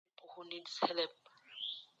needs help,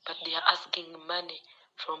 but they are asking money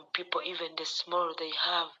from people. Even the small they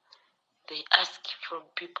have, they ask from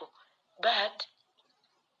people. But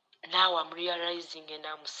now I'm realizing and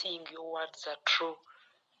I'm seeing your words are true.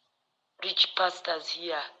 Rich pastors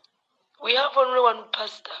here. We have only one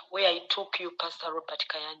pastor where I took you, Pastor Robert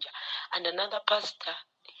Kayanja, and another pastor,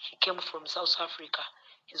 he came from South Africa.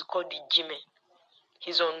 He's called Jimmy.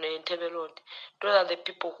 He's on Entebbe Road. Those are the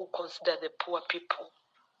people who consider the poor people,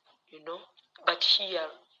 you know. But here,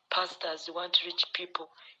 pastors want rich people.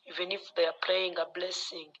 Even if they are praying a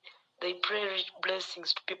blessing, they pray rich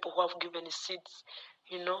blessings to people who have given seeds,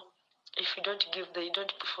 you know. If you don't give, they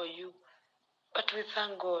don't pray for you. But we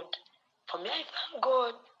thank God. For me, I thank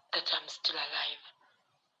God that I'm still alive.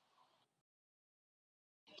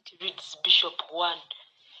 It reads Bishop 1.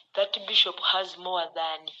 That bishop has more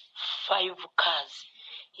than 5 cars.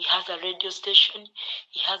 He has a radio station,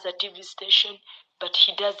 he has a TV station, but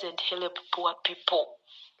he doesn't help poor people.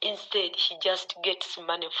 Instead, he just gets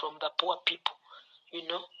money from the poor people, you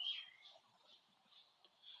know.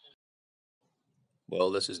 Well,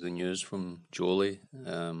 this is the news from Jolie,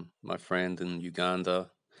 my friend in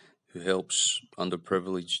Uganda, who helps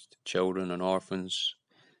underprivileged children and orphans.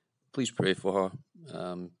 Please pray for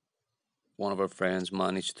her. One of her friends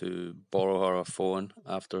managed to borrow her a phone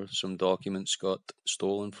after some documents got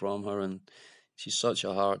stolen from her, and she's such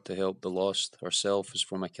a heart to help the lost. Herself is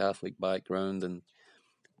from a Catholic background, and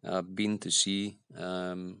I've been to see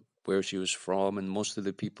where she was from, and most of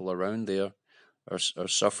the people around there are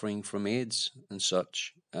suffering from AIDS and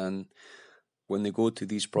such. And when they go to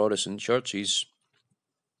these Protestant churches,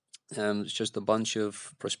 it's just a bunch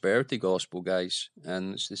of prosperity gospel guys,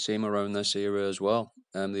 and it's the same around this area as well.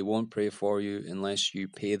 They won't pray for you unless you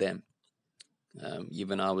pay them.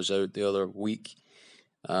 Even I was out the other week,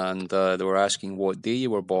 and they were asking what day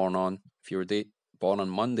you were born on. If you were born on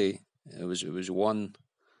Monday, it was $1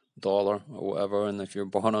 or whatever, and if you're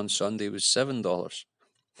born on Sunday, it was $7.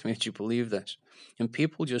 Made you believe this? And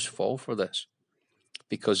people just fall for this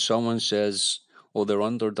because someone says, "Oh, they're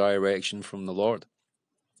under direction from the Lord."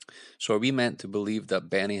 So are we meant to believe that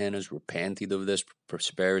Benny Hinn has repented of this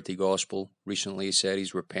prosperity gospel? Recently he said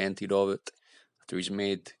he's repented of it after he's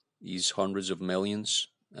made these hundreds of millions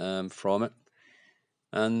from it.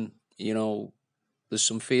 And, you know, there's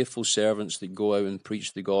some faithful servants that go out and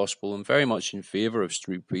preach the gospel. I'm very much in favour of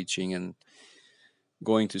street preaching and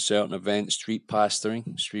going to certain events, street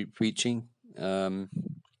pastoring, street preaching.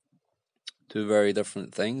 Two very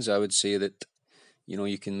different things. I would say that, you know,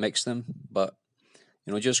 you can mix them, but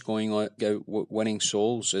you know, just going out winning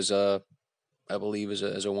souls I believe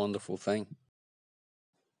is a wonderful thing.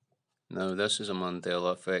 Now, this is a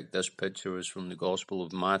Mandela effect. This picture is from the Gospel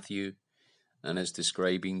of Matthew, and it's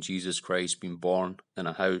describing Jesus Christ being born in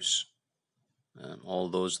a house. All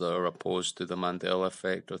those that are opposed to the Mandela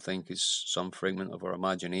effect or think it's some figment of our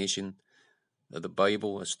imagination, that the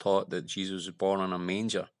Bible has taught that Jesus was born in a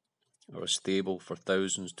manger or a stable for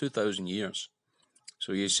 2,000 years.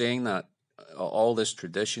 So you're saying that all this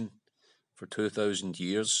tradition for 2,000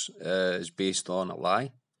 years is based on a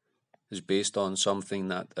lie, is based on something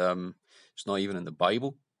that is not even in the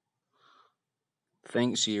Bible?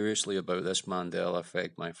 Think seriously about this Mandela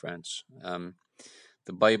effect, my friends.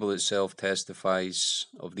 The Bible itself testifies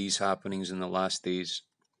of these happenings in the last days.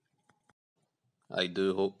 I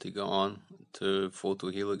do hope to get on to Photo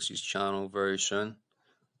Helix's channel very soon,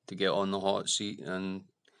 to get on the hot seat and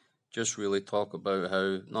just really talk about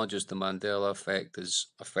how not just the Mandela effect is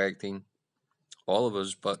affecting all of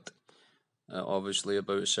us, but obviously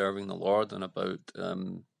about serving the Lord and about,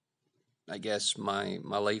 I guess, my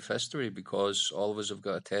life history, because all of us have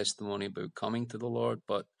got a testimony about coming to the Lord,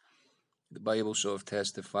 but the Bible sort of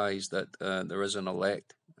testifies that there is an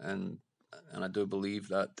elect, and I do believe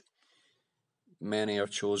that many are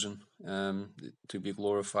chosen to be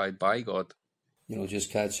glorified by God. You know,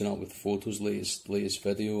 just catching up with Photo's latest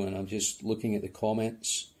video, and I'm just looking at the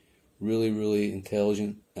comments. Really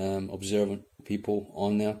intelligent, observant people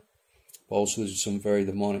on there. But also there's some very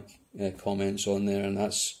demonic comments on there, and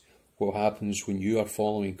that's what happens when you are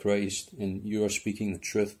following Christ and you are speaking the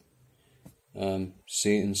truth.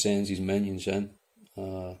 Satan sends his minions in.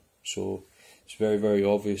 So it's very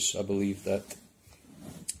obvious, I believe, that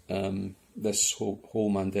this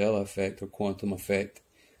whole Mandela effect or quantum effect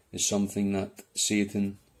is something that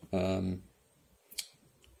Satan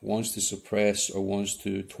wants to suppress or wants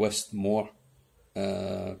to twist more,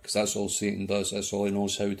 because that's all Satan does. That's all he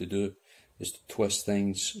knows how to do, is to twist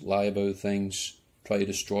things, lie about things, try to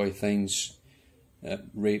destroy things,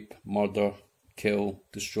 rape, murder, kill,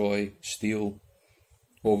 destroy, steal,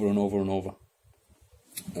 over and over and over.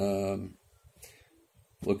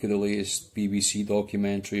 Look at the latest BBC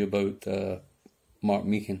documentary about Mark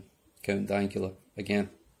Meekin, Count Dankula, again.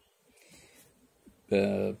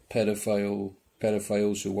 Pedophiles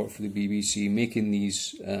who work for the BBC making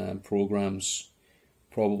these programmes,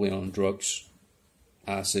 probably on drugs,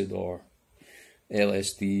 acid or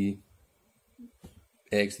LSD,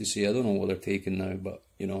 ecstasy. I don't know what they're taking now, but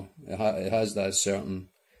you know, it has that certain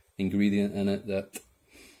ingredient in it that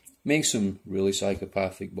makes them really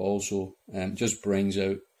psychopathic, but also just brings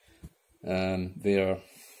out their,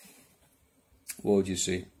 what would you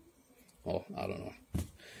say? Oh, I don't know.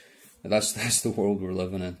 That's the world we're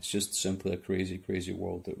living in. It's just simply a crazy, crazy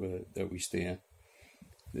world that we stay in.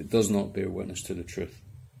 It does not bear witness to the truth.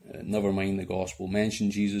 Never mind the gospel.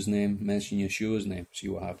 Mention Jesus' name, mention Yeshua's name, see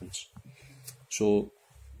what happens. So,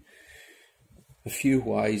 a few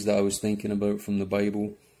whys that I was thinking about from the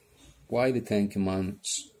Bible. Why the Ten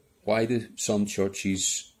Commandments? Why do some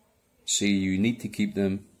churches say you need to keep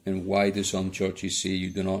them, and why do some churches say you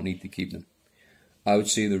do not need to keep them? I would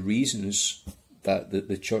say the reasons that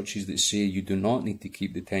the churches that say you do not need to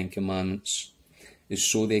keep the Ten Commandments is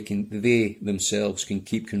so they themselves can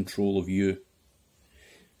keep control of you.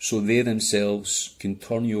 So they themselves can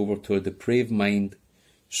turn you over to a depraved mind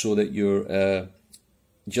so that you're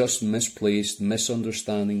just misplaced,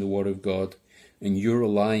 misunderstanding the Word of God, and you're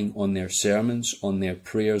relying on their sermons, on their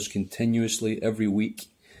prayers continuously every week.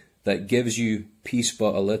 That gives you peace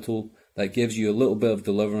but a little, that gives you a little bit of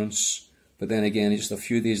deliverance, but then again, just a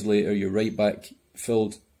few days later, you're right back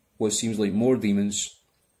filled what seems like more demons,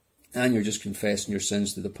 and you're just confessing your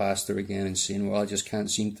sins to the pastor again and saying, well, I just can't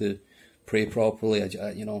seem to pray properly,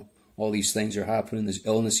 you know, all these things are happening, there's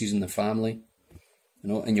illnesses in the family, you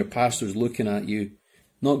know, and your pastor's looking at you,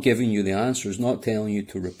 not giving you the answers, not telling you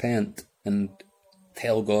to repent and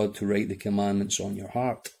tell God to write the commandments on your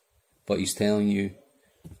heart, but he's telling you,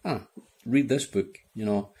 read this book, you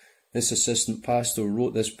know, this assistant pastor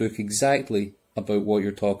wrote this book exactly about what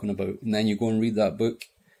you're talking about, and then you go and read that book,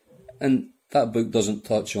 and that book doesn't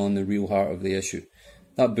touch on the real heart of the issue.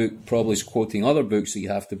 That book probably is quoting other books that you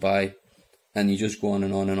have to buy, and you just go on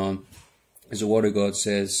and on and on. As the Word of God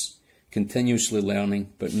says, continuously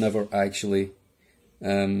learning, but never actually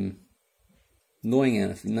knowing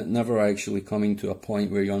anything, never actually coming to a point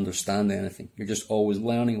where you understand anything. You're just always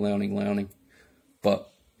learning,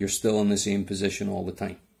 but you're still in the same position all the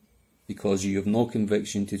time because you have no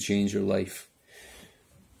conviction to change your life.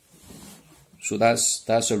 So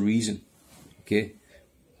that's a reason, okay?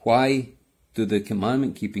 Why do the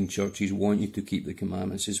commandment-keeping churches want you to keep the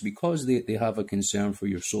commandments? It's because they have a concern for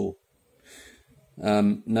your soul.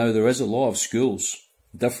 Now, there is a lot of schools,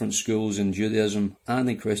 different schools in Judaism and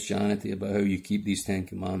in Christianity about how you keep these 10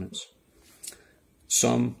 commandments.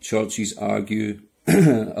 Some churches argue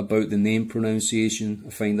about the name pronunciation. I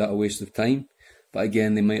find that a waste of time. But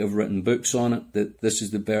again, they might have written books on it, that this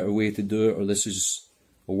is the better way to do it, or this is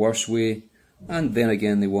a worse way. And then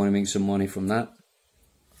again, they want to make some money from that.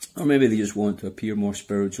 Or maybe they just want to appear more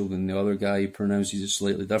spiritual than the other guy who pronounces it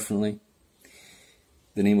slightly differently.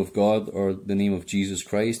 The name of God or the name of Jesus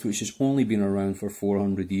Christ, which has only been around for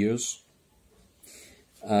 400 years.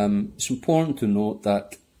 It's important to note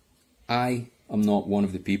that I am not one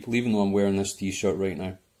of the people, even though I'm wearing this t-shirt right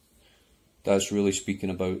now, that's really speaking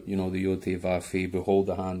about, you know, the Yod Teh Vav Heh, behold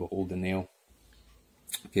the hand, behold the nail.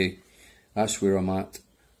 Okay, that's where I'm at.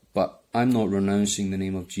 But I'm not renouncing the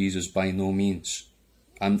name of Jesus by no means.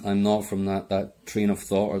 I'm not from that train of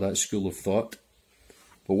thought or that school of thought.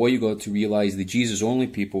 But what you got to realise, the Jesus-only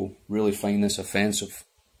people really find this offensive.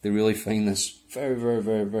 They really find this very, very,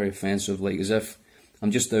 very, very offensive, like as if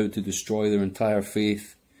I'm just out to destroy their entire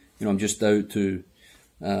faith. You know, I'm just out to,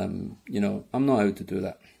 you know, I'm not out to do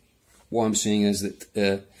that. What I'm saying is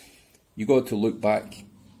that you got to look back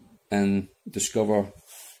and discover,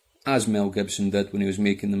 as Mel Gibson did when he was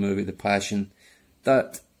making the movie The Passion,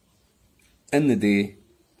 that in the day,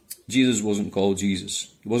 Jesus wasn't called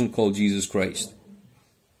Jesus. He wasn't called Jesus Christ.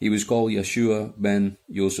 He was called Yeshua ben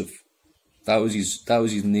Yosef. That was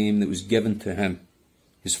his name that was given to him.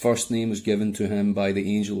 His first name was given to him by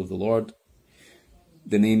the angel of the Lord.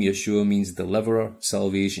 The name Yeshua means deliverer,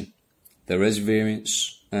 salvation. There is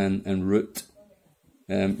variance and roots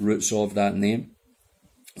of that name.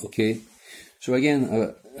 Okay, so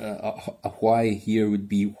again, a why here would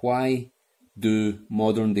be, why do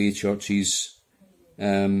modern day churches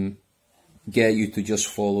get you to just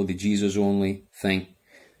follow the Jesus only thing?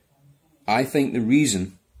 I think the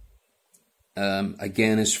reason,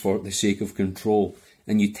 again, is for the sake of control.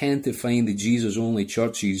 And you tend to find the Jesus only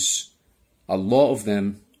churches, a lot of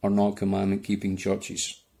them are not commandment keeping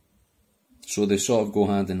churches. So they sort of go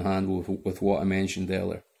hand in hand with what I mentioned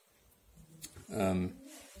earlier.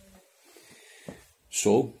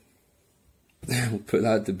 So, we'll put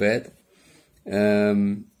that to bed.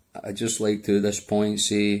 I'd just like to at this point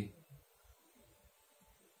say,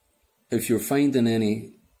 if you're finding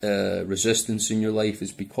any resistance in your life,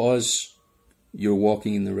 it's because you're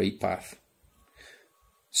walking in the right path.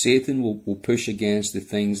 Satan will push against the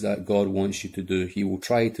things that God wants you to do. He will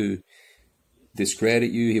try to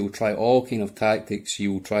discredit you. He will try all kind of tactics. He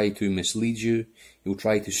will try to mislead you. He will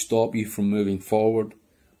try to stop you from moving forward.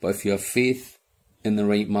 But if you have faith in the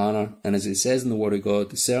right manner, and as it says in the Word of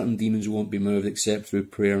God, certain demons won't be moved except through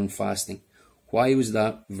prayer and fasting. Why was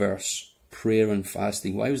that verse, prayer and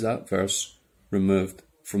fasting, why was that verse removed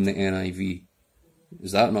from the NIV?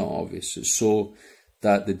 Is that not obvious? It's so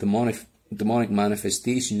that the demonic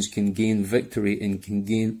manifestations can gain victory and can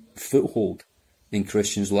gain foothold in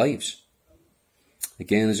Christians' lives.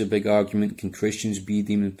 Again, there's a big argument, can Christians be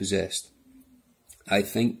demon possessed? I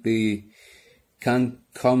think they can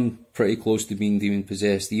come pretty close to being demon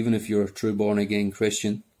possessed, even if you're a true born again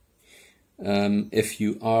Christian. If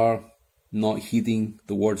you are not heeding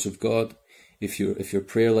the words of God, if your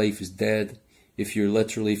prayer life is dead, if your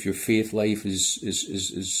faith life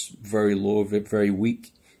is very low, very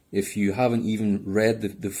weak, if you haven't even read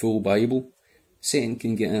the full Bible, Satan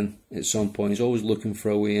can get in at some point. He's always looking for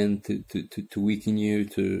a way in to weaken you,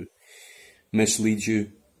 to mislead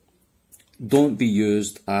you. Don't be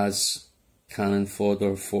used as cannon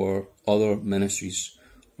fodder for other ministries,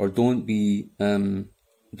 or don't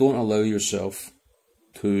allow yourself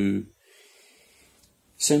to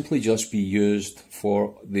simply just be used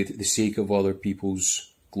for the sake of other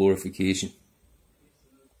people's glorification.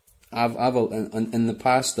 In the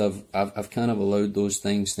past I've kind of allowed those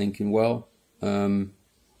things, thinking, well,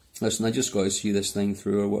 listen, I just got to see this thing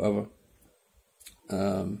through or whatever.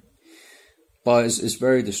 But it's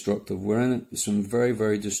very destructive. We're in some very,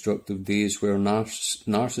 very destructive days where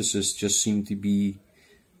narcissists just seem to be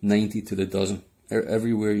 90 to the dozen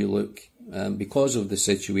everywhere you look, because of the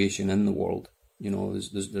situation in the world. You know,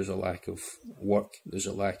 there's a lack of work. There's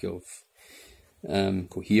a lack of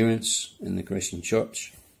coherence in the Christian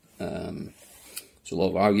church. There's a lot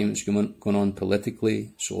of arguments going on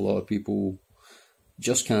politically. So a lot of people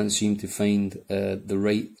just can't seem to find the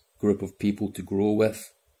right group of people to grow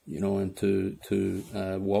with, you know, and to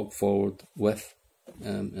walk forward with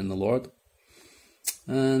in the Lord.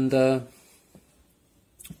 And so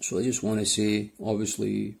I just want to say,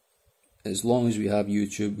 obviously, as long as we have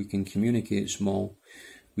YouTube, we can communicate small.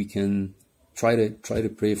 We can try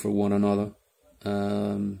to pray for one another.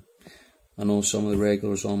 I know some of the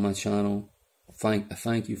regulars on my channel. I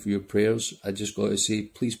thank you for your prayers. I just got to say,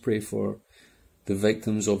 please pray for the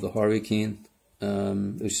victims of the hurricane.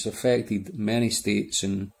 It's affected many states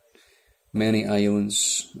and many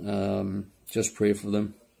islands. Just pray for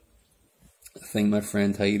them. I think my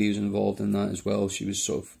friend Heidi was involved in that as well. She was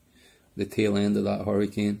sort of the tail end of that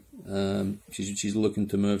hurricane. She's looking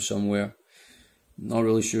to move somewhere. Not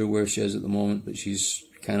really sure where she is at the moment, but she's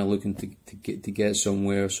kind of looking to get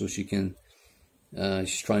somewhere so she can.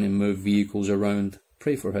 She's trying to move vehicles around.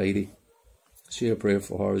 Pray for Heidi. Say a prayer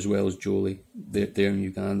for her as well as Jolie. They're in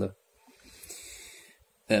Uganda.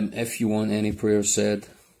 If you want any prayers said,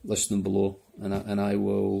 listen below, and I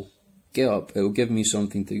will get up. It will give me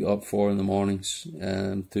something to get up for in the mornings,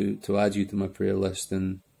 to add you to my prayer list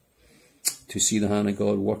and to see the hand of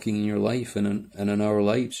God working in your life and in our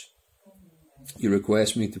lives. You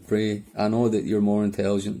request me to pray. I know that you're more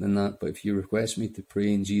intelligent than that, but if you request me to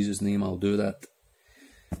pray in Jesus' name, I'll do that.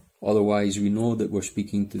 Otherwise, we know that we're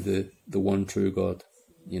speaking to the one true God.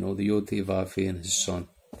 You know, the Yod Vav and His Son,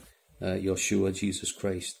 Yeshua, Jesus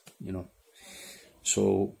Christ. You know.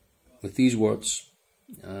 So, with these words,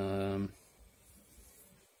 we'll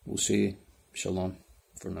say shalom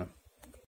for now.